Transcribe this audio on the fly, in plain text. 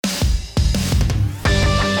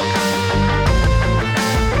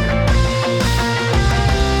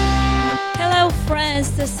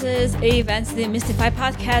is Events Demystified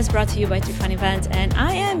podcast brought to you by Tufan Events, and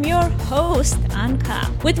I am your host,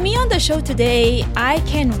 Anka. With me on the show today, I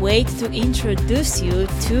can't wait to introduce you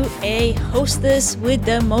to a hostess with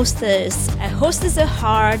the mostest, a hostess at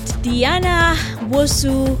heart. Diana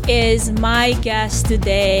Wosu is my guest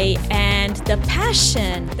today, and the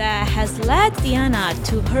passion that has led Diana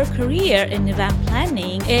to her career in event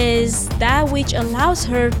planning is that which allows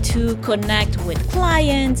her to connect with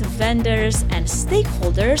clients, vendors, and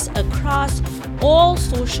stakeholders across all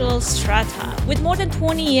social strata. With more than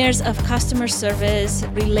 20 years of customer service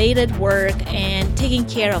related work and taking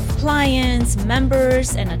care of clients,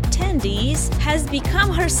 members, and attendees has become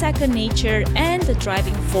her second nature and the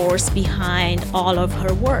driving force behind all of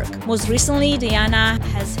her work. Most recently, Diana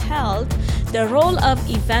has held the role of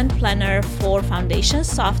event planner for Foundation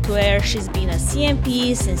Software. She's been a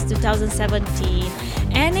CMP since 2017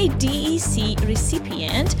 and a DEC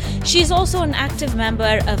recipient. She's also an active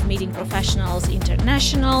member of Meeting Professionals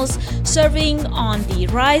Internationals, serving on the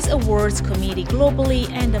RISE Awards Committee globally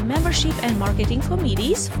and the membership and marketing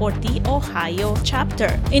committees for the Ohio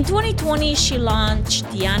chapter. In 2020, she launched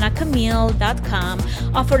DianaCamille.com,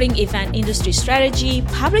 offering event industry strategy,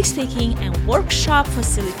 public speaking, and workshop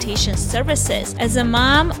facilitation services. As a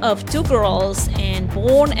mom of two girls and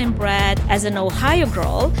born and bred as an Ohio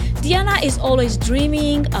girl, Diana is always dreaming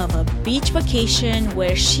of a beach vacation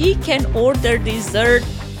where she can order dessert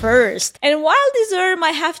first. And while dessert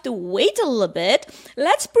might have to wait a little bit,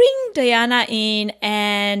 let's bring Diana in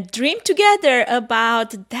and dream together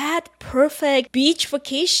about that perfect beach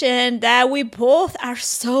vacation that we both are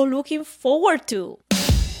so looking forward to.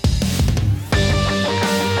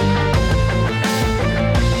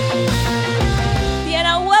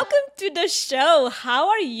 Welcome to the show. How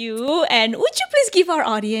are you? And would you please give our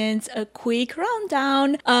audience a quick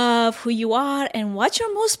rundown of who you are and what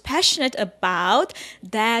you're most passionate about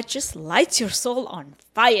that just lights your soul on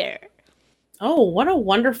fire? Oh, what a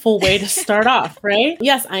wonderful way to start off, right?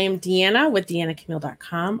 Yes, I am Deanna with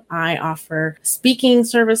DianaCamille.com. I offer speaking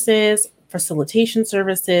services, facilitation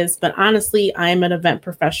services, but honestly, I'm an event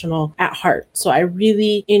professional at heart. So I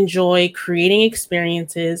really enjoy creating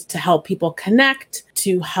experiences to help people connect,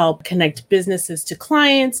 to help connect businesses to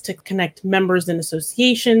clients, to connect members and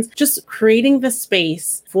associations, just creating the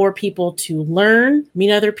space for people to learn,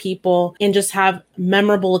 meet other people, and just have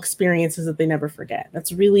memorable experiences that they never forget.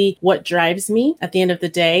 That's really what drives me at the end of the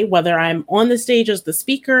day, whether I'm on the stage as the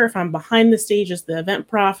speaker, if I'm behind the stage as the event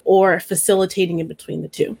prof, or facilitating in between the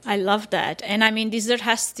two. I love that. And I mean, dessert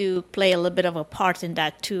has to play a little bit of a part in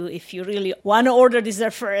that too, if you really want to order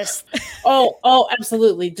dessert first. Oh,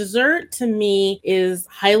 absolutely. Dessert to me is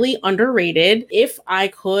highly underrated. If I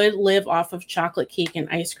could live off of chocolate cake and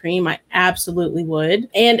ice cream, I absolutely would.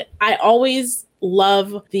 And I always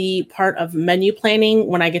love the part of menu planning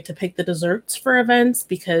when I get to pick the desserts for events,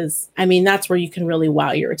 because I mean, that's where you can really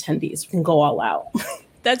wow your attendees. You can go all out.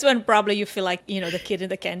 That's when probably you feel like, the kid in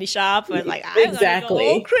the candy shop and like, I'm gonna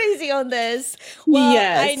go crazy on this. Well,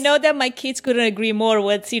 yes. I know that my kids couldn't agree more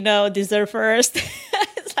with, dessert first.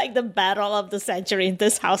 It's like the battle of the century in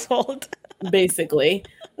this household. Basically.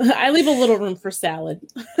 I leave a little room for salad.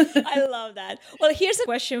 I love that. Well, here's a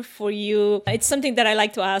question for you. It's something that I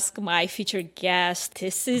like to ask my featured guest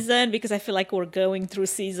this season, because I feel like we're going through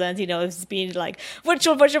seasons. It's been like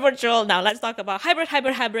virtual. Now let's talk about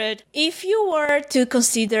hybrid. If you were to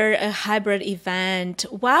consider a hybrid event,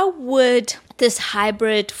 what would this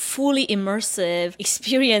hybrid, fully immersive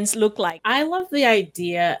experience look like? I love the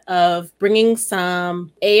idea of bringing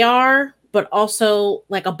some AR, but also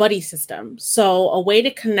like a buddy system. So a way to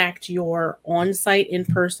connect your on-site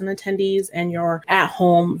in-person attendees and your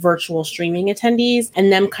at-home virtual streaming attendees, and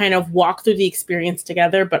them kind of walk through the experience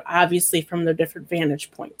together, but obviously from their different vantage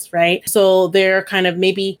points, right? So they're kind of,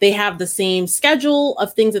 maybe they have the same schedule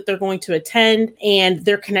of things that they're going to attend, and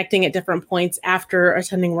they're connecting at different points after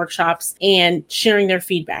attending workshops and sharing their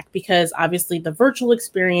feedback, because obviously the virtual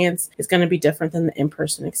experience is going to be different than the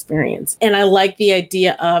in-person experience. And I like the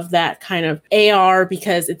idea of that kind of AR,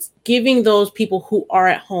 because it's giving those people who are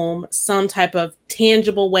at home some type of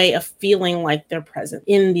tangible way of feeling like they're present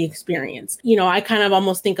in the experience. I kind of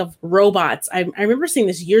almost think of robots. I remember seeing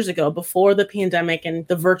this years ago before the pandemic and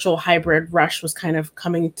the virtual hybrid rush was kind of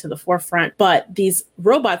coming to the forefront. But these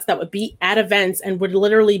robots that would be at events and would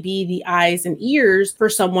literally be the eyes and ears for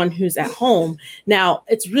someone who's at home. Now,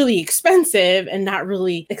 it's really expensive and not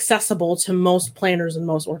really accessible to most planners and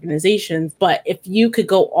most organizations. But if you could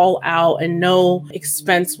go all out and no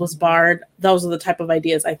expense was Oculus Bard. Those are the type of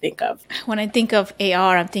ideas I think of. When I think of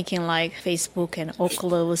AR, I'm thinking like Facebook and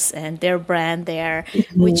Oculus and their brand there,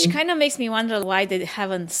 which kind of makes me wonder why they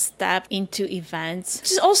haven't stepped into events.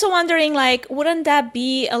 Just also wondering, like, wouldn't that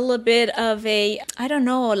be a little bit of a, I don't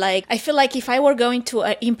know, like, I feel like if I were going to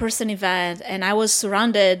an in-person event and I was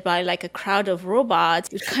surrounded by like a crowd of robots,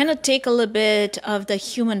 it would kind of take a little bit of the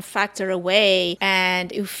human factor away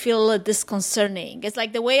and it would feel disconcerting. It's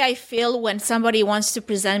like the way I feel when somebody wants to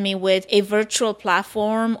present me with a virtual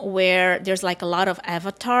platform where there's like a lot of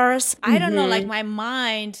avatars. I don't know, like my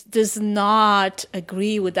mind does not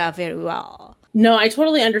agree with that very well. No, I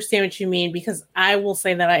totally understand what you mean, because I will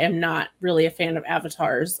say that I am not really a fan of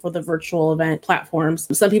avatars for the virtual event platforms.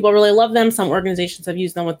 Some people really love them. Some organizations have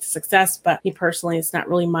used them with success, but me personally, it's not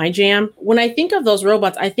really my jam. When I think of those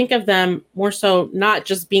robots, I think of them more so not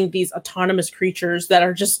just being these autonomous creatures that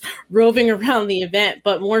are just roving around the event,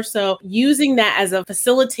 but more so using that as a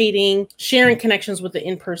facilitating sharing connections with the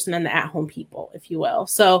in-person and the at-home people, if you will.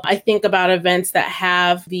 So I think about events that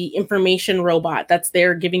have the information robot that's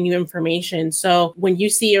there giving you information. So when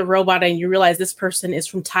you see a robot and you realize this person is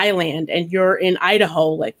from Thailand and you're in Idaho,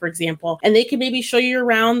 like for example, and they can maybe show you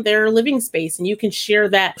around their living space and you can share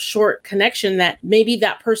that short connection that maybe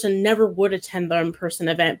that person never would attend the in-person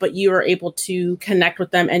event, but you are able to connect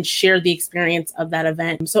with them and share the experience of that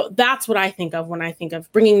event. So that's what I think of when I think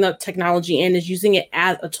of bringing the technology in, is using it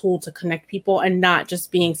as a tool to connect people and not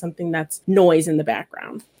just being something that's noise in the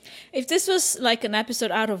background. If this was like an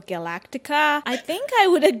episode out of Galactica, I think I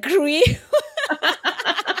would agree.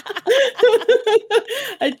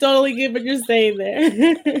 I totally get what you're saying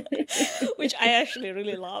there. Which I actually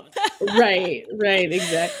really love. Right,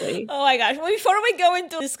 exactly. Oh my gosh. Well, before we go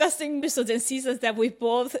into discussing episodes and seasons that we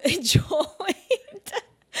both enjoyed,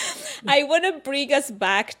 I want to bring us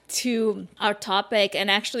back to our topic. And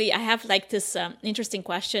actually, I have like this interesting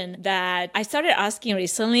question that I started asking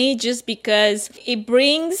recently, just because it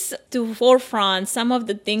brings to forefront some of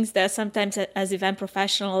the things that sometimes as event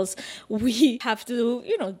professionals, we have to,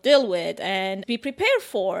 deal with and be prepared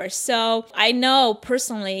for. So I know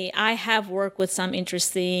personally, I have worked with some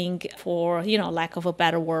interesting, for, lack of a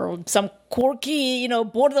better word, some quirky,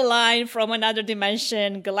 borderline from another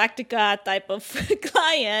dimension, Galactica type of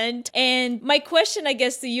client. And my question, I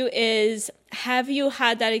guess, to you is, have you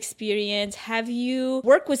had that experience? Have you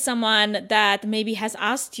worked with someone that maybe has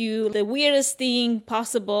asked you the weirdest thing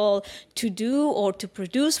possible to do or to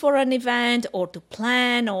produce for an event or to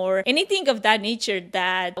plan or anything of that nature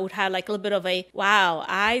that would have like a little bit of a, wow,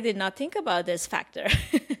 I did not think about this factor?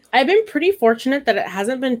 I've been pretty fortunate that it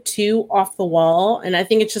hasn't been too off the wall. And I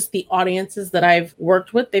think it's just the audiences that I've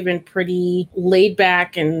worked with. They've been pretty laid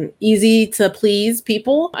back and easy to please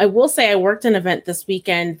people. I will say I worked an event this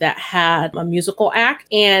weekend that had a musical act.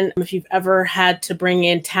 And if you've ever had to bring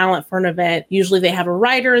in talent for an event, usually they have a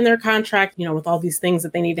writer in their contract, with all these things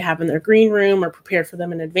that they need to have in their green room or prepared for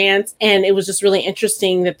them in advance. And it was just really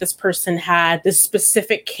interesting that this person had this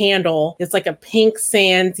specific candle. It's like a Pink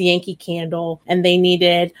Sands Yankee candle. And they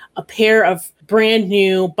needed a pair of brand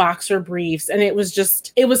new boxer briefs. And it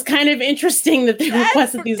was kind of interesting that they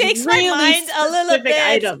requested these takes really my mind a little bit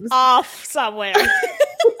items off somewhere.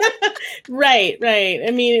 Right.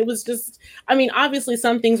 It was just, obviously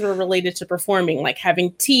some things were related to performing, like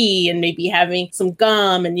having tea and maybe having some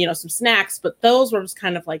gum and, some snacks, but those were just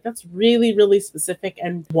kind of like, that's really, really specific.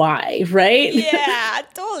 And why, right? Yeah,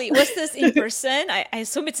 totally. Was this in person? I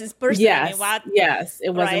assume it's in person. Yes,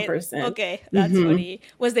 it was in person. Okay, that's funny.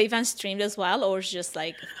 Was the event streamed as well, or was it just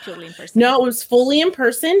like purely in person? No, it was fully in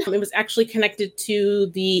person. It was actually connected to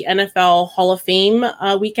the NFL Hall of Fame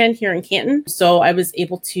weekend here in Canton. So I was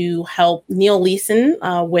able to help Neil Leeson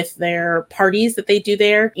with their parties that they do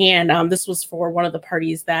there. And this was for one of the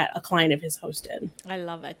parties that a client of his hosted. I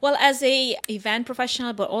love it. Well, as a event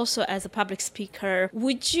professional, but also as a public speaker,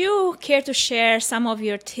 would you care to share some of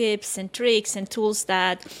your tips and tricks and tools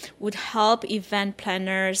that would help event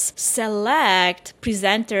planners select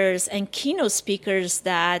presenters and keynote speakers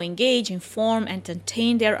that engage, inform, and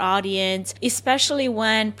entertain their audience, especially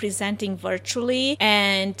when presenting virtually,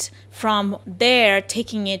 and from there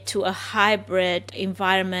taking it to a hybrid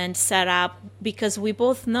environment setup? Because we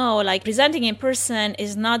both know, like, presenting in person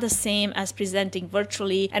is not the same as presenting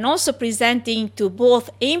virtually, and also presenting to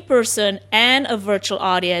both in person and a virtual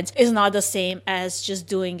audience is not the same as just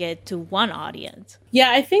doing it to one audience.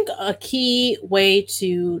 Yeah, I think a key way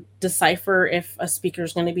to decipher if a speaker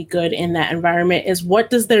is going to be good in that environment is, what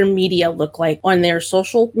does their media look like on their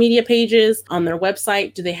social media pages, on their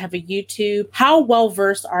website? Do they have a YouTube? How well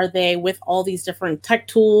versed are they with all these different tech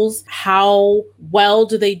tools? How well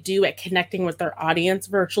do they do at connecting with with their audience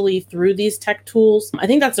virtually through these tech tools. I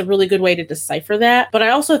think that's a really good way to decipher that. But I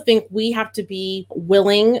also think we have to be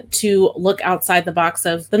willing to look outside the box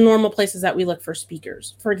of the normal places that we look for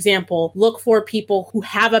speakers. For example, look for people who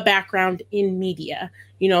have a background in media,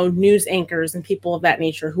 news anchors and people of that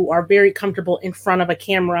nature who are very comfortable in front of a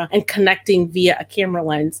camera and connecting via a camera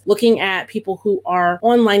lens. Looking at people who are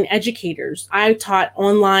online educators. I taught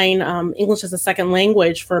online English as a second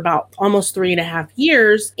language for about almost 3.5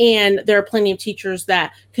 years. And there are plenty of teachers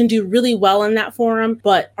that can do really well in that forum,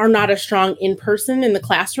 but are not as strong in person in the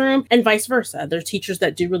classroom, and vice versa. There are teachers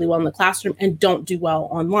that do really well in the classroom and don't do well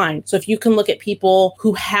online. So if you can look at people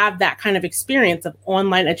who have that kind of experience of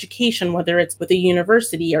online education, whether it's with a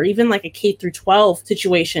university or even like a K through 12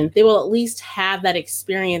 situation, they will at least have that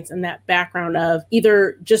experience and that background of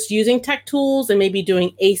either just using tech tools and maybe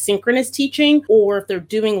doing asynchronous teaching, or if they're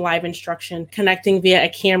doing live instruction, connecting via a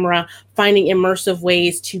camera, finding immersive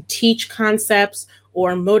ways to teach concepts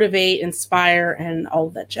or motivate, inspire, and all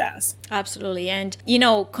of that jazz. Absolutely. And,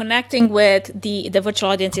 connecting with the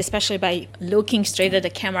virtual audience, especially by looking straight at the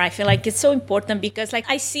camera, I feel like it's so important because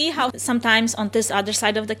I see how sometimes on this other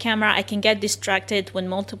side of the camera, I can get distracted with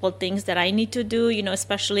multiple things that I need to do,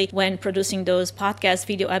 especially when producing those podcast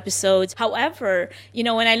video episodes. However,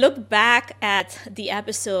 when I look back at the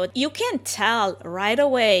episode, you can tell right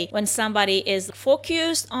away when somebody is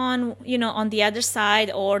focused on, on the other side,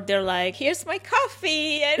 or they're like, here's my coffee.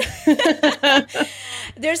 And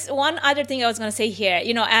there's one other thing I was going to say here,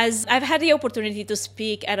 as I've had the opportunity to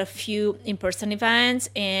speak at a few in-person events,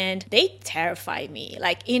 and they terrify me.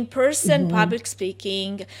 Like in-person public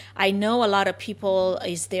speaking, I know a lot of people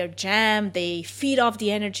is their jam. They feed off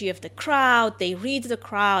the energy of the crowd. They read the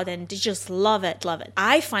crowd and they just love it.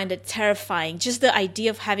 I find it terrifying. Just the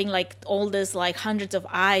idea of having all this hundreds of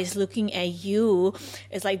eyes looking at you.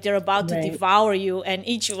 It's like they're about to devour you and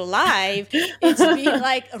eat you alive. It's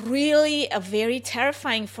been really very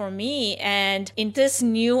terrifying for me. And in this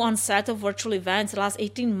new onset of virtual events, the last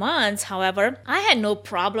 18 months, however, I had no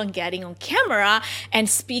problem getting on camera and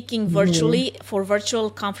speaking virtually for virtual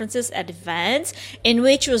conferences at events, in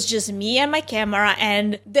which was just me and my camera.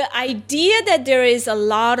 And the idea that there is a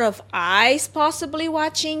lot of eyes possibly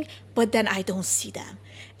watching, but then I don't see them.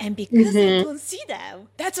 And because I don't see them,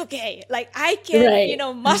 that's okay. I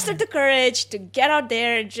can, muster the courage to get out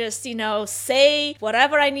there and just, say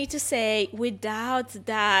whatever I need to say without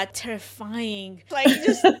that terrifying,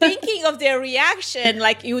 just thinking of their reaction,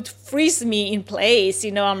 it would freeze me in place.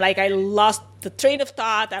 I'm I lost the train of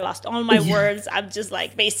thought. I lost all my words. I'm just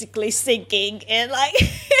basically sinking and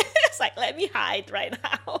it's let me hide right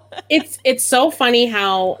now. It's so funny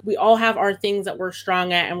how we all have our things that we're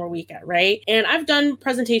strong at and we're weak at, right? And I've done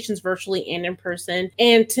presentations virtually and in person.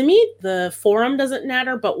 And to me, the forum doesn't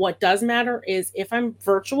matter, but what does matter is if I'm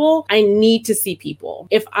virtual, I need to see people.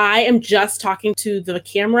 If I am just talking to the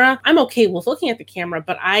camera, I'm okay with looking at the camera,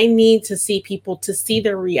 but I need to see people to see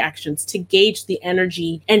their reactions, to gauge the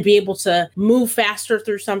energy and be able to move faster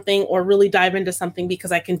through something or really dive into something,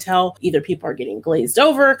 because I can tell either people are getting glazed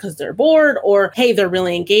over because they're bored, or hey, they're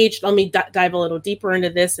really engaged. Let me dive a little deeper into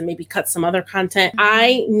this and maybe cut some other content.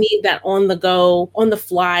 I need that on the go, on the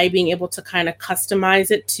fly, being able to kind of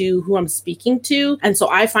customize it to who I'm speaking to. And so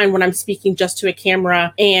I find when I'm speaking just to a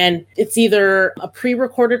camera and it's either a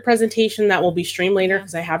pre-recorded presentation that will be streamed later,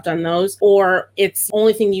 because I have done those, or it's the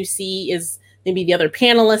only thing you see is maybe the other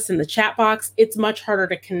panelists in the chat box, it's much harder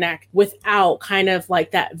to connect without kind of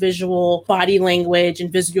that visual body language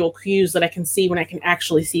and visual cues that I can see when I can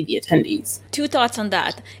actually see the attendees. Two thoughts on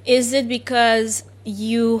that. Is it because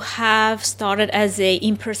you have started as a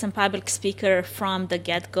in-person public speaker from the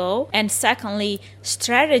get-go? And secondly,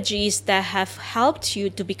 strategies that have helped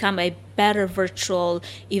you to become a better virtual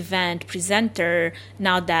event presenter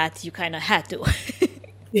now that you kind of had to?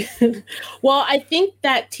 Well, I think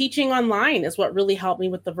that teaching online is what really helped me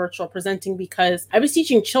with the virtual presenting, because I was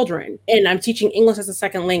teaching children and I'm teaching English as a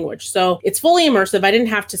second language. So it's fully immersive. I didn't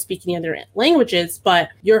have to speak any other languages, but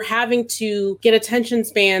you're having to get attention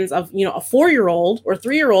spans of, a 4-year-old or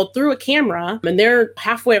 3-year-old through a camera, and they're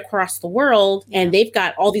halfway across the world and they've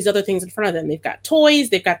got all these other things in front of them. They've got toys,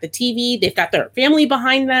 they've got the TV, they've got their family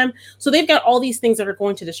behind them. So they've got all these things that are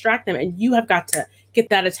going to distract them, and you have got to get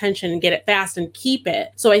that attention and get it fast and keep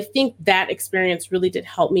it. So I think that experience really did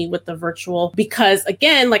help me with the virtual, because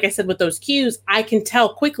again, like I said, with those cues, I can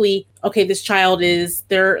tell quickly, okay, this child is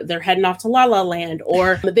they're heading off to La La Land,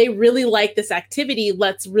 or they really like this activity.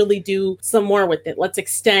 Let's really do some more with it. Let's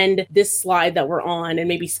extend this slide that we're on and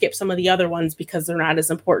maybe skip some of the other ones because they're not as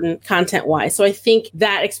important content wise. So I think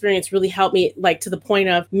that experience really helped me, like to the point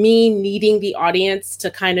of me needing the audience to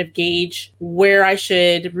kind of gauge where I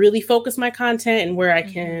should really focus my content and where I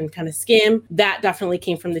can kind of skim. That definitely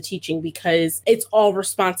came from the teaching, because it's all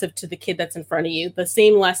responsive to the kid that's in front of you. The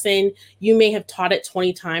same lesson, you may have taught it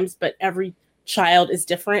 20 times, but every child is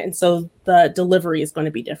different, and so the delivery is going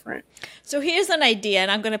to be different. So here's an idea,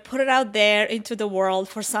 and I'm going to put it out there into the world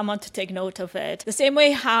for someone to take note of it. The same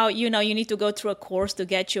way how, you need to go through a course to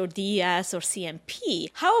get your DES or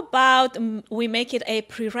CMP. How about we make it a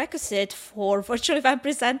prerequisite for virtual event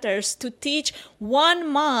presenters to teach 1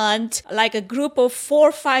 month, like a group of 4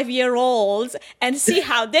 or 5-year-olds, and see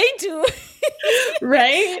how they do.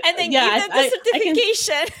 Right? And then give them the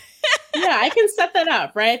certification. Yeah, I can set that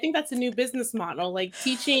up, right? I think that's a new business model, like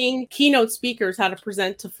teaching keynote speakers how to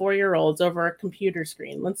present to 4-year-olds over a computer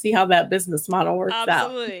screen. Let's see how that business model works out.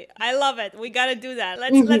 Absolutely. I love it. We got to do that.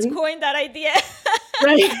 Let's coin that idea.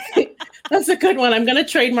 Right. That's a good one. I'm going to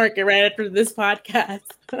trademark it right after this podcast.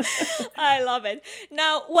 I love it.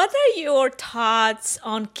 Now, what are your thoughts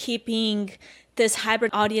on keeping this hybrid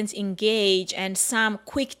audience engaged, and some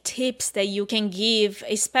quick tips that you can give,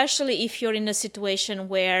 especially if you're in a situation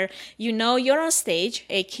where you're on stage,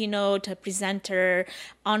 a keynote a presenter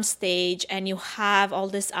on stage, and you have all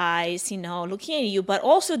these eyes looking at you, but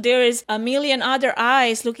also there is a million other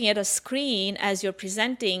eyes looking at a screen as you're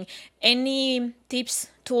presenting. Any tips,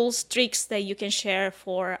 tools, tricks that you can share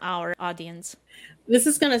for our audience? This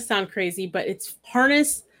is going to sound crazy, but it's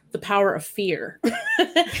harness the power of fear.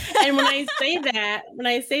 And when I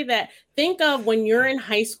say that, think of when you're in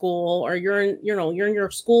high school, or you're in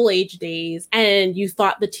your school age days, and you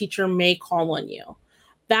thought the teacher may call on you.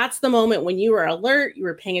 That's the moment when you were alert, you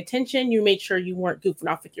were paying attention, you made sure you weren't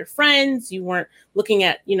goofing off with your friends, you weren't looking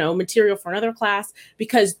at, material for another class,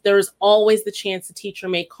 because there's always the chance the teacher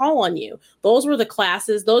may call on you. Those were the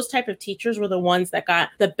classes, those type of teachers were the ones that got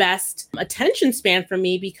the best attention span from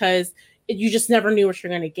me, because you just never knew what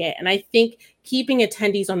you're going to get. And I think keeping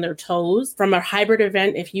attendees on their toes from a hybrid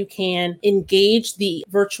event, if you can engage the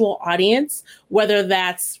virtual audience, whether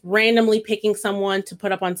that's randomly picking someone to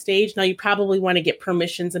put up on stage. Now, you probably want to get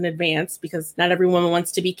permissions in advance, because not everyone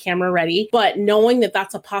wants to be camera ready, but knowing that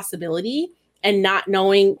that's a possibility, and not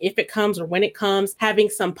knowing if it comes or when it comes, having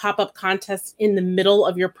some pop-up contests in the middle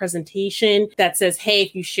of your presentation that says, hey,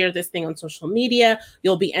 if you share this thing on social media,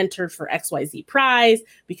 you'll be entered for XYZ prize,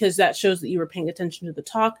 because that shows that you were paying attention to the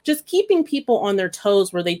talk. Just keeping people on their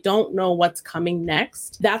toes where they don't know what's coming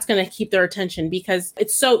next. That's going to keep their attention, because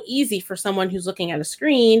it's so easy for someone who's looking at a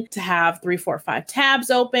screen to have 3, 4, 5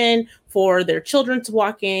 tabs open, for their children to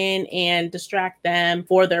walk in and distract them,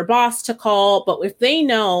 for their boss to call. But if they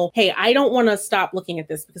know, hey, I don't want to stop looking at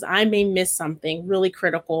this because I may miss something really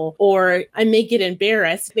critical, or I may get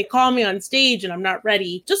embarrassed. They call me on stage and I'm not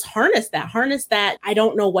ready. Just harness that. I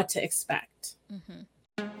don't know what to expect. Mm-hmm.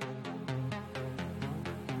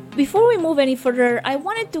 Before we move any further, I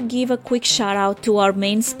wanted to give a quick shout out to our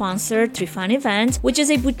main sponsor, Trifan Events, which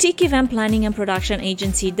is a boutique event planning and production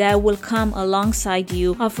agency that will come alongside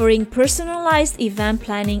you, offering personalized event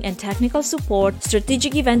planning and technical support,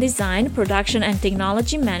 strategic event design, production and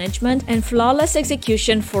technology management, and flawless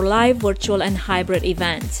execution for live, virtual, and hybrid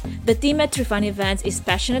events. The team at Trifan Events is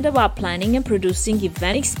passionate about planning and producing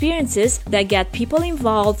event experiences that get people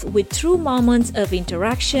involved with true moments of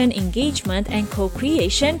interaction, engagement, and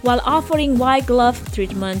co-creation, while offering white glove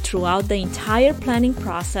treatment throughout the entire planning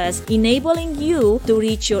process, enabling you to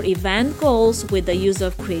reach your event goals with the use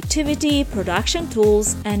of creativity, production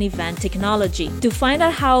tools, and event technology. To find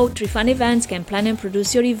out how Trifan Events can plan and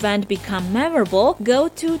produce your event become memorable, go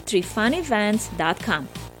to trifanevents.com.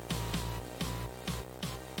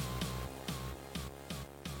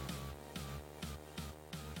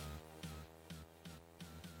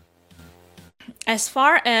 As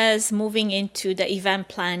far as moving into the event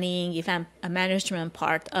planning, event management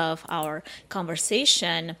part of our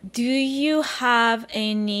conversation, do you have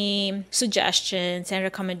any suggestions and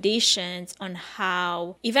recommendations on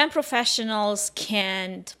how event professionals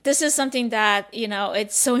can, this is something that,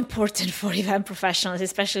 it's so important for event professionals,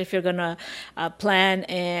 especially if you're going to plan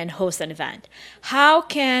and host an event. How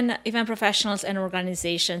can event professionals and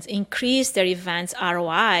organizations increase their events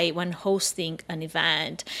ROI when hosting an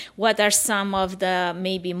event? What are some of the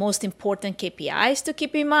maybe most important KPIs to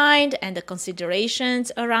keep in mind and the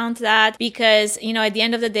considerations around that? Because, at the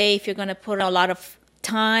end of the day, if you're going to put a lot of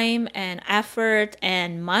time and effort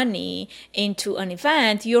and money into an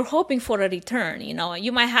event, you're hoping for a return.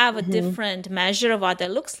 You might have a different measure of what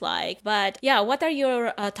that looks like. But yeah, what are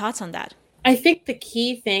your thoughts on that? I think the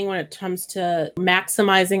key thing when it comes to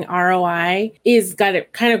maximizing ROI is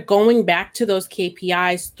kind of going back to those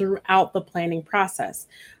KPIs throughout the planning process.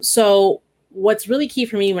 So what's really key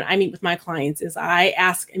for me when I meet with my clients is I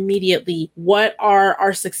ask immediately, what are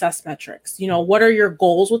our success metrics? What are your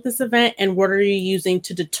goals with this event, and what are you using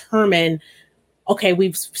to determine, okay,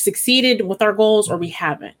 we've succeeded with our goals or we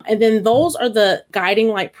haven't? And then those are the guiding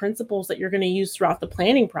light principles that you're going to use throughout the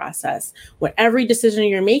planning process. What every decision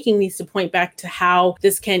you're making needs to point back to how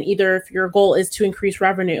this can, either if your goal is to increase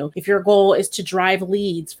revenue, if your goal is to drive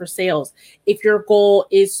leads for sales, if your goal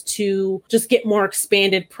is to just get more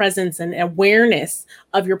expanded presence and awareness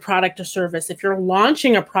of your product or service. If you're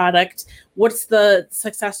launching a product, what's the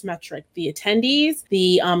success metric? The attendees,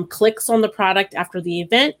 the clicks on the product after the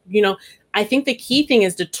event. I think the key thing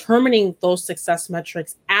is determining those success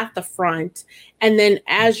metrics at the front. And then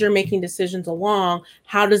as you're making decisions along,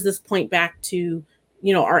 how does this point back to,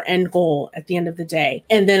 our end goal at the end of the day?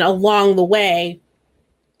 And then along the way,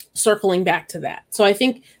 circling back to that. So I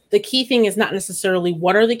think the key thing is not necessarily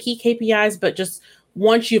what are the key KPIs, but just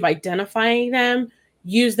once you've identified them,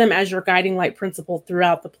 use them as your guiding light principle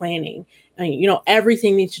throughout the planning.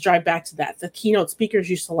 Everything needs to drive back to that. The keynote speakers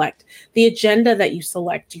you select, the agenda that you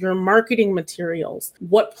select, your marketing materials,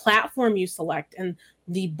 what platform you select, and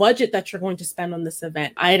the budget that you're going to spend on this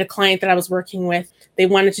event. I had a client that I was working with. They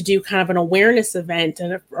wanted to do kind of an awareness event.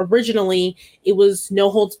 And originally it was no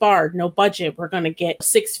holds barred, no budget. We're going to get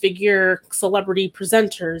 6-figure celebrity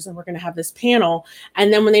presenters and we're going to have this panel.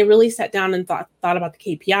 And then when they really sat down and thought about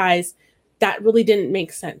the KPIs, that really didn't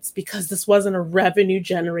make sense because this wasn't a revenue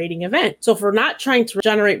generating event. So if we're not trying to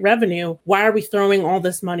generate revenue, why are we throwing all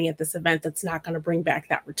this money at this event that's not going to bring back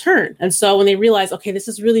that return? And so when they realized, okay, this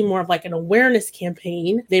is really more of like an awareness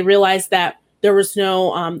campaign, they realized that there was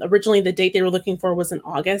no, originally the date they were looking for was in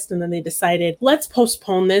August. And then they decided, let's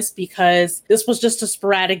postpone this because this was just a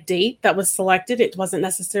sporadic date that was selected. It wasn't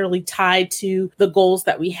necessarily tied to the goals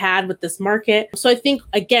that we had with this market. So I think,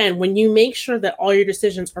 again, when you make sure that all your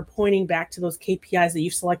decisions are pointing back to those KPIs that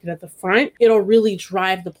you've selected at the front, it'll really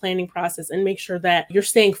drive the planning process and make sure that you're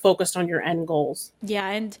staying focused on your end goals. Yeah.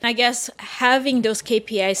 And I guess having those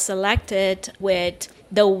KPIs selected with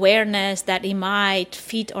the awareness that it might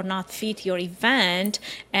fit or not fit your event,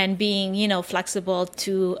 and being, flexible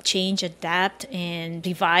to change, adapt, and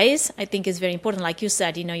revise, I think is very important. Like you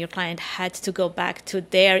said, your client had to go back to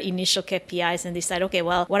their initial KPIs and decide, okay,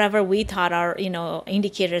 well, whatever we thought our,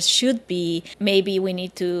 indicators should be, maybe we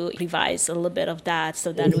need to revise a little bit of that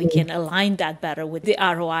so that we can align that better with the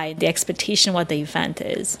ROI, the expectation, what the event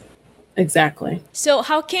is. Exactly. So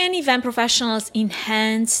how can event professionals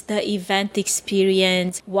enhance the event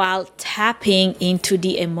experience while tapping into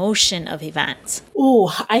the emotion of events?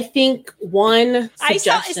 I think one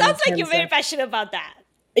suggestion. It sounds like you're very passionate about that.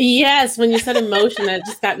 Yes, when you said emotion, it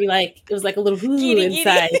just got me it was like a little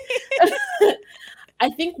inside. I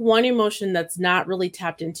think one emotion that's not really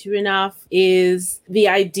tapped into enough is the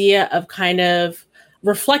idea of kind of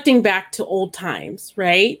reflecting back to old times,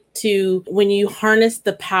 right? To when you harness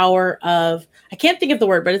the power of, I can't think of the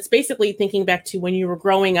word, but it's basically thinking back to when you were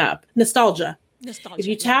growing up. Nostalgia. If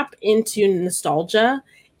you tap into nostalgia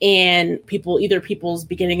and people's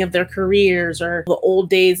beginning of their careers or the old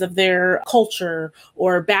days of their culture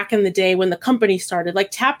or back in the day when the company started, like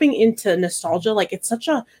tapping into nostalgia, like it's such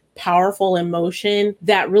a powerful emotion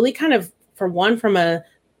that really kind of, from a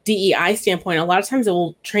DEI standpoint, a lot of times it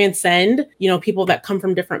will transcend, people that come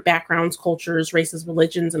from different backgrounds, cultures, races,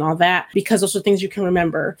 religions, and all that, because those are things you can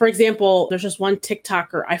remember. For example, there's just one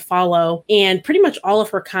TikToker I follow, and pretty much all of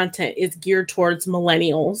her content is geared towards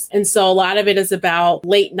millennials. And so a lot of it is about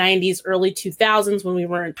late 90s, early 2000s when we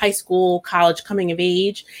were in high school, college, coming of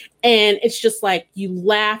age. And it's just like you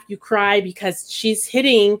laugh, you cry, because she's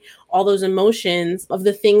hitting all those emotions of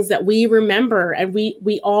the things that we remember, and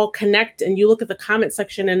we all connect. And you look at the comment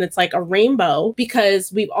section and it's like a rainbow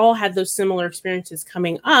because we've all had those similar experiences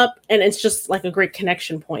coming up, and it's just like a great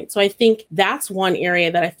connection point. So I think that's one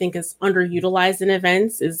area that I think is underutilized in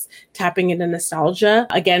events, is tapping into nostalgia.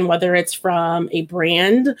 Again, whether it's from a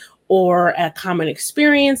brand or a common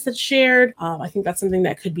experience that's shared. I think that's something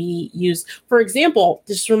that could be used. For example,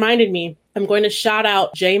 this reminded me, I'm going to shout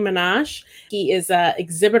out Jay Minash. He is an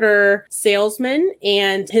exhibitor salesman,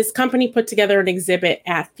 and his company put together an exhibit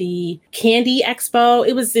at the Candy Expo.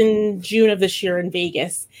 It was in June of this year in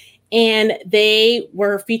Vegas. and they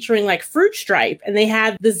were featuring like Fruit Stripe, and they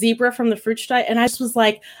had the zebra from the Fruit Stripe. And I just was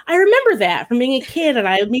like, I remember that from being a kid, and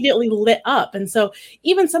I immediately lit up. And so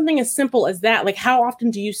even something as simple as that, like how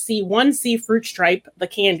often do you see Fruit Stripe, the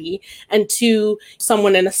candy, and two,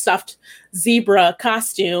 someone in a stuffed zebra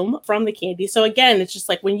costume from the candy? So again, it's just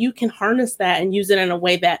like when you can harness that and use it in a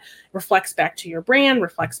way that reflects back to your brand,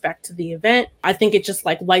 reflects back to the event, I think it just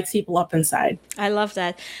like lights people up inside. I love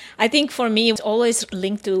that. I think for me, it's always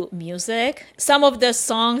linked to music. Some of the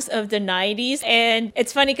songs of the 90s. And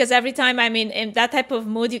it's funny because every time I'm in that type of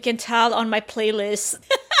mood, you can tell on my playlist.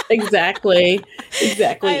 Exactly.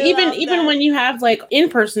 Even when you have like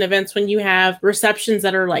in-person events, when you have receptions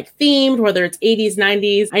that are like themed, whether it's 80s,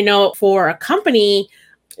 90s. I know for a company,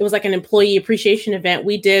 it was like an employee appreciation event.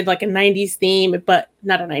 We did like a 90s theme, but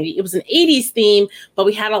not a 90s. It was an 80s theme, but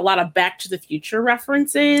we had a lot of Back to the Future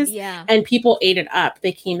references. Yeah. And people ate it up.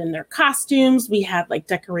 They came in their costumes. We had like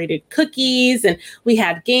decorated cookies and we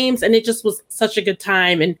had games, and it just was such a good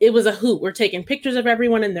time. And it was a hoot. We're taking pictures of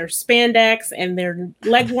everyone in their spandex and their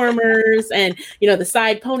leg warmers and, the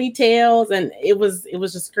side ponytails. And it was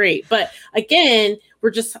just great. But again, we're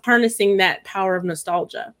just harnessing that power of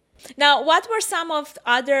nostalgia. Now, what were some of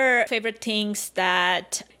other favorite things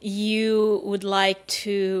that you would like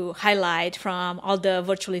to highlight from all the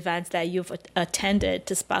virtual events that you've attended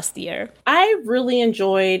this past year? I really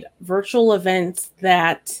enjoyed virtual events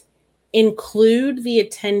that include the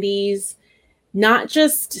attendees, not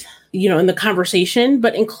just, in the conversation,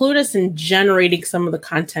 but include us in generating some of the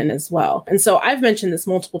content as well. And so I've mentioned this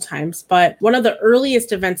multiple times, but one of the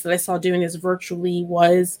earliest events that I saw doing this virtually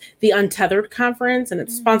was the Untethered conference, and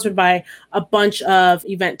it's sponsored by a bunch of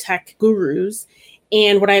event tech gurus.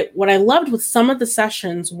 And what I loved with some of the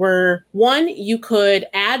sessions were, one, you could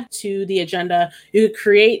add to the agenda, you could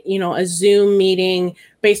create, a Zoom meeting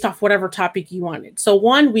based off whatever topic you wanted. So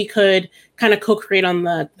one, we could kind of co-create on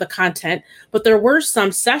the content, but there were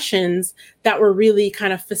some sessions that were really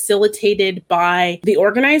kind of facilitated by the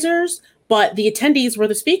organizers, but the attendees were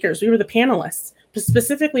the speakers. We were the panelists.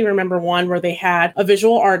 Specifically remember one where they had a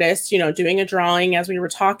visual artist, doing a drawing as we were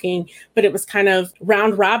talking, but it was kind of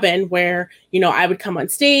round robin where, I would come on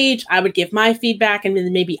stage, I would give my feedback, and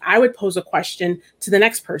then maybe I would pose a question to the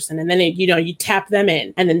next person. And then, you tap them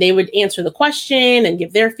in, and then they would answer the question and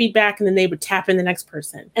give their feedback, and then they would tap in the next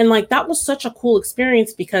person. And like, that was such a cool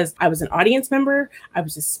experience because I was an audience member, I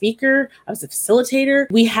was a speaker, I was a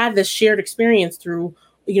facilitator. We had this shared experience through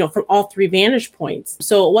from all three vantage points.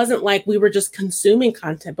 So it wasn't like we were just consuming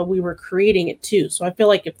content, but we were creating it too. So I feel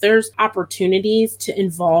like if there's opportunities to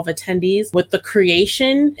involve attendees with the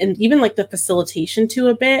creation and even like the facilitation to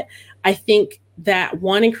a bit, I think that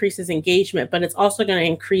one increases engagement, but it's also going to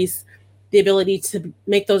increase the ability to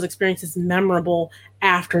make those experiences memorable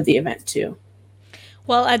after the event too.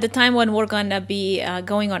 Well, at the time when we're going to be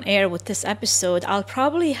going on air with this episode, I'll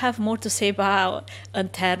probably have more to say about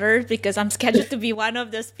Untethered because I'm scheduled to be one of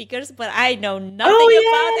the speakers, but I know nothing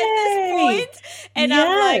about it at this point. And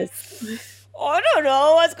I'm like, I don't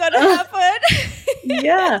know what's going to happen.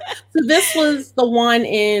 Yeah. So this was the one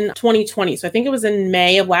in 2020. So I think it was in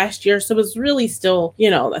May of last year. So it was really still,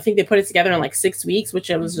 I think they put it together in like 6 weeks,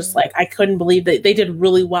 which I was just like, I couldn't believe that they did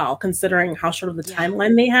really well considering how short of the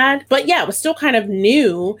timeline they had. But yeah, it was still kind of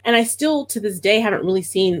new. And I still to this day haven't really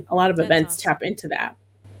seen a lot of events tap into that.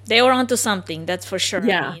 They were onto something, that's for sure.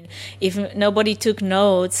 Yeah. I mean, if nobody took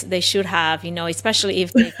notes, they should have, especially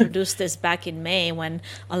if they produced this back in May when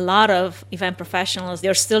a lot of event professionals,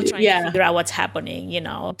 they're still trying to figure out what's happening,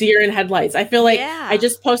 Deer in headlights. I feel like I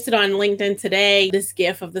just posted on LinkedIn today this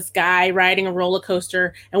GIF of this guy riding a roller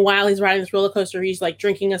coaster. And while he's riding this roller coaster, he's like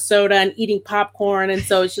drinking a soda and eating popcorn. And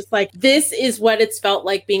so it's just like, this is what it's felt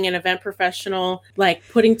like being an event professional, like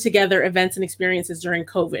putting together events and experiences during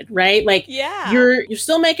COVID, right? Like you're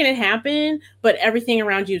still making it happen, but everything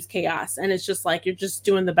around you is chaos. And it's just like, you're just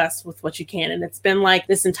doing the best with what you can. And it's been like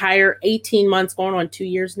this entire 18 months going on 2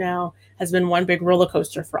 years now has been one big roller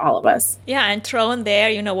coaster for all of us. Yeah. And thrown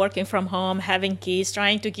there, working from home, having kids,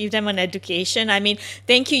 trying to give them an education. I mean,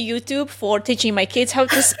 thank you, YouTube, for teaching my kids how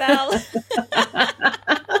to spell.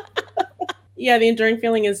 Yeah, the enduring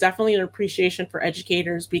feeling is definitely an appreciation for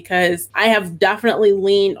educators because I have definitely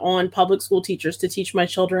leaned on public school teachers to teach my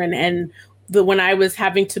children. And when I was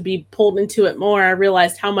having to be pulled into it more, I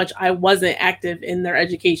realized how much I wasn't active in their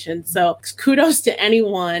education. So kudos to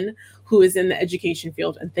anyone who is in the education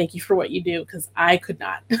field. And thank you for what you do, because I could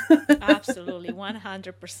not. Absolutely,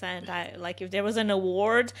 100%. Like if there was an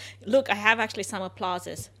award, look, I have actually some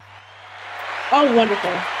applauses. Oh,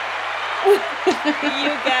 wonderful. You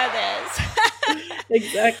got this.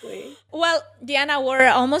 Exactly. Well, Deanna, we're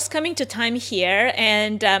almost coming to time here,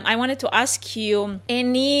 and I wanted to ask you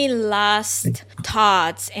any last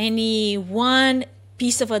thoughts, any one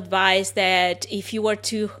piece of advice that if you were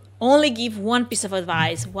to only give one piece of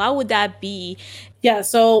advice, what would that be? Yeah,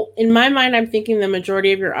 so in my mind, I'm thinking the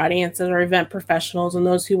majority of your audiences are event professionals and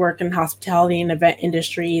those who work in hospitality and event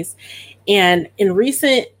industries. And in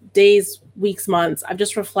recent days, weeks, months, I've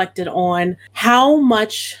just reflected on how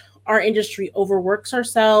much our industry overworks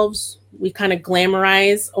ourselves. We kind of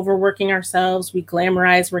glamorize overworking ourselves. We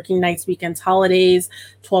glamorize working nights, weekends, holidays,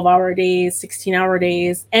 12-hour days, 16-hour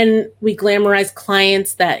days. And we glamorize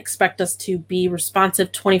clients that expect us to be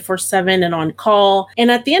responsive 24/7 and on call.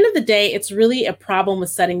 And at the end of the day, it's really a problem with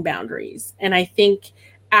setting boundaries. And I think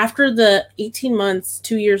after the 18 months,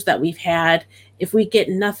 2 years that we've had, if we get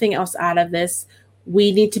nothing else out of this,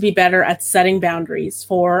 we need to be better at setting boundaries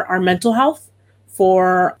for our mental health,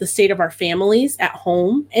 for the state of our families at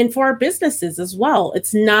home, and for our businesses as well.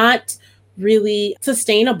 It's not really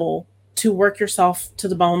sustainable to work yourself to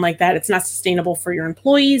the bone like that. It's not sustainable for your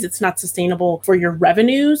employees. It's not sustainable for your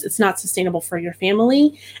revenues. It's not sustainable for your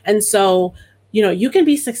family. And so, you can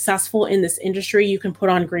be successful in this industry. You can put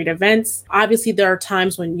on great events. Obviously, there are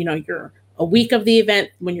times when, you're a week of the event,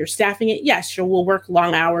 when you're staffing it. Yes, you will work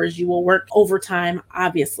long hours. You will work overtime,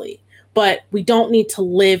 obviously. But we don't need to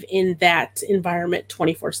live in that environment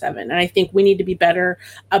 24/7. And I think we need to be better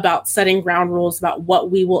about setting ground rules about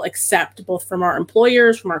what we will accept, both from our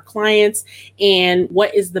employers, from our clients, and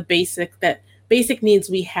what is the basic needs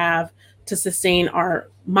we have to sustain our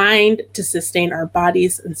mind, to sustain our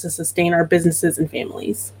bodies, and to sustain our businesses and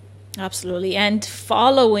families. Absolutely. And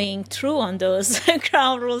following through on those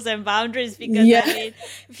ground rules and boundaries, because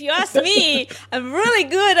if you ask me, I'm really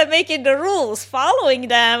good at making the rules. Following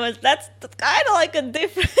them, that's kind of like a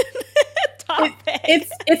different topic.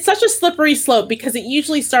 It's such a slippery slope because it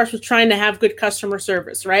usually starts with trying to have good customer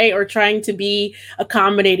service, right? Or trying to be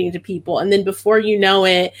accommodating to people. And then before you know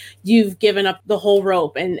it, you've given up the whole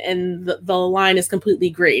rope and the line is completely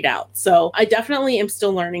grayed out. So I definitely am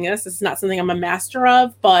still learning this. It's not something I'm a master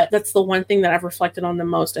of, but that's the one thing that I've reflected on the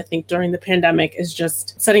most, I think, during the pandemic is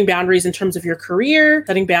just setting boundaries in terms of your career,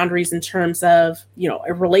 setting boundaries in terms of,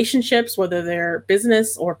 relationships, whether they're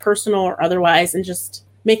business or personal or otherwise, and just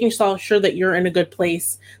making sure that you're in a good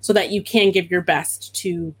place so that you can give your best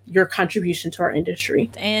to your contribution to our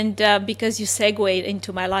industry. And because you segued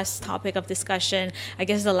into my last topic of discussion, I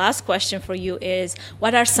guess the last question for you is,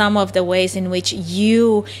 what are some of the ways in which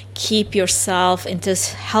you keep yourself in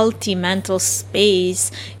this healthy mental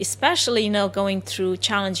space, especially, going through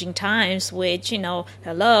challenging times, which,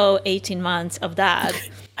 18 months of that.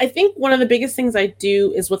 I think one of the biggest things I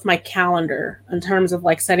do is with my calendar in terms of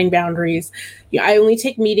setting boundaries. I only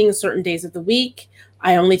take meetings certain days of the week.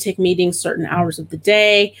 I only take meetings certain hours of the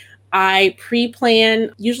day. I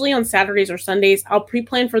pre-plan, usually on Saturdays or Sundays, I'll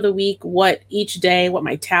pre-plan for the week what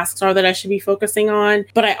my tasks are that I should be focusing on.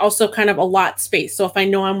 But I also kind of allot space. So if I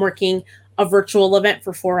know I'm working a virtual event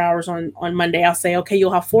for 4 hours on Monday, I'll say, okay,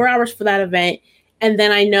 you'll have 4 hours for that event. And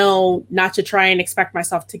then I know not to try and expect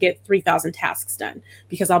myself to get 3,000 tasks done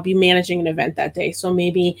because I'll be managing an event that day. So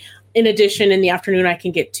maybe in addition, in the afternoon, I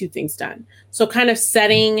can get 2 things done. So kind of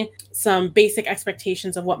setting some basic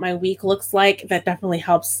expectations of what my week looks like, that definitely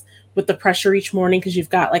helps with the pressure each morning because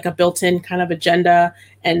you've got a built-in kind of agenda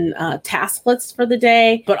and task list for the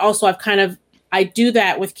day. But also I do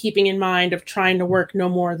that with keeping in mind of trying to work no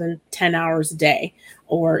more than 10 hours a day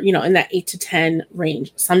or, in that 8 to 10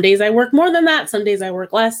 range. Some days I work more than that. Some days I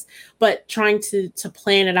work less, but trying to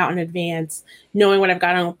plan it out in advance, knowing what I've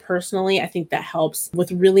got on personally, I think that helps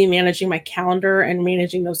with really managing my calendar and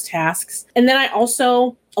managing those tasks. And then I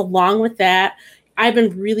also, along with that, I've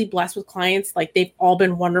been really blessed with clients. They've all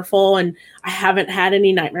been wonderful and I haven't had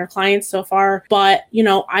any nightmare clients so far, but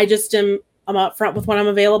I just I'm upfront with when I'm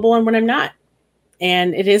available and when I'm not.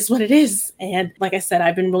 And it is what it is. And like I said,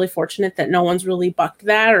 I've been really fortunate that no one's really bucked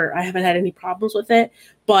that or I haven't had any problems with it.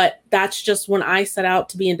 But that's just when I set out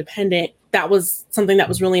to be independent, that was something that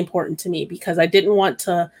was really important to me because I didn't want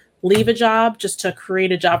to leave a job just to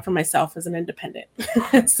create a job for myself as an independent.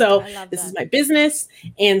 So this is my business.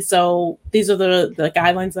 And so these are the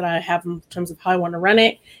guidelines that I have in terms of how I want to run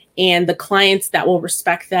it. And the clients that will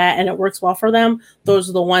respect that and it works well for them, those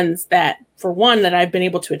are the ones that, for one, that I've been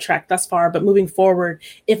able to attract thus far. But moving forward,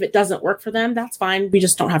 if it doesn't work for them, that's fine. We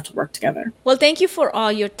just don't have to work together. Well, thank you for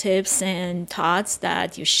all your tips and thoughts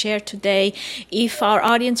that you shared today. If our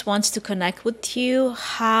audience wants to connect with you,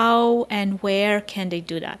 how and where can they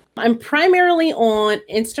do that? I'm primarily on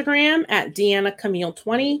Instagram at Deanna Camille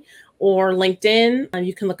 20 or LinkedIn.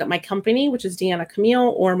 You can look at my company, which is Deanna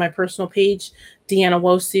Camille, or my personal page, Deanna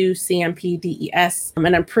Wosu, CMPDES.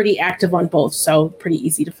 And I'm pretty active on both, so pretty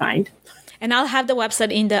easy to find. And I'll have the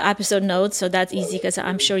website in the episode notes, so that's easy because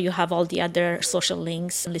I'm sure you have all the other social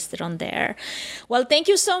links listed on there. Well, thank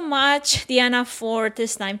you so much, Deanna, for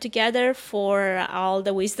this time together, for all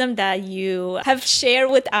the wisdom that you have shared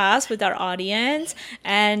with us, with our audience.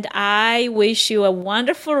 And I wish you a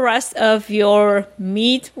wonderful rest of your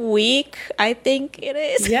meet week. I think it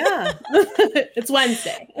is. Yeah, it's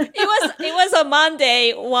Wednesday. It was a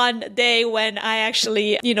Monday one day when I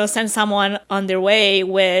actually, sent someone on their way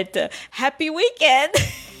with happy weekend.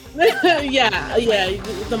 yeah.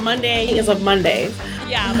 The Monday is a Monday.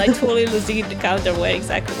 Yeah, I'm like totally losing the calendar where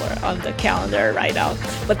exactly we're on the calendar right now.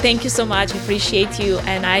 But thank you so much. I appreciate you.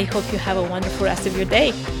 And I hope you have a wonderful rest of your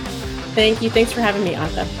day. Thank you. Thanks for having me,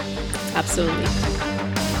 Anka. Absolutely.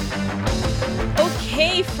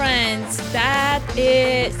 Okay, friends, that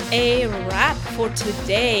is a wrap for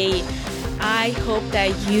today. I hope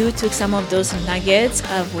that you took some of those nuggets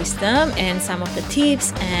of wisdom and some of the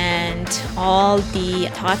tips and all the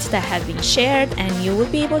thoughts that have been shared, and you will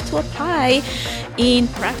be able to apply in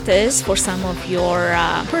practice for some of your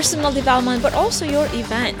personal development, but also your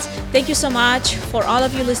event. Thank you so much for all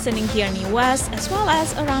of you listening here in the US as well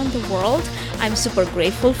as around the world. I'm super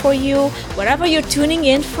grateful for you. Wherever you're tuning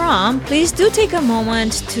in from, please do take a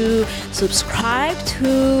moment to subscribe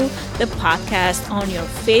to the podcast on your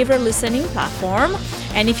favorite listening platform.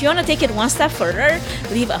 And if you want to take it one step further,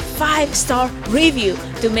 leave a 5-star review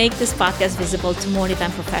to make this podcast visible to more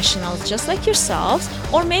event professionals just like yourselves,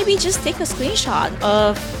 or maybe just take a screenshot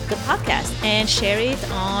of the podcast and share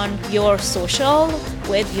it on your social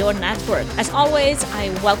with your network. As always, I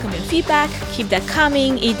welcome your feedback. Keep that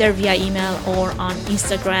coming either via email or on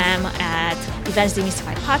Instagram at Events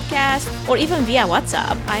Demystified Podcast, or even via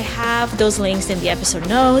WhatsApp. I have those links in the episode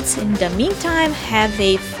notes. In the meantime, have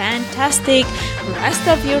a fantastic rest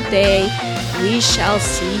of your day. We shall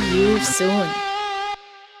see you soon.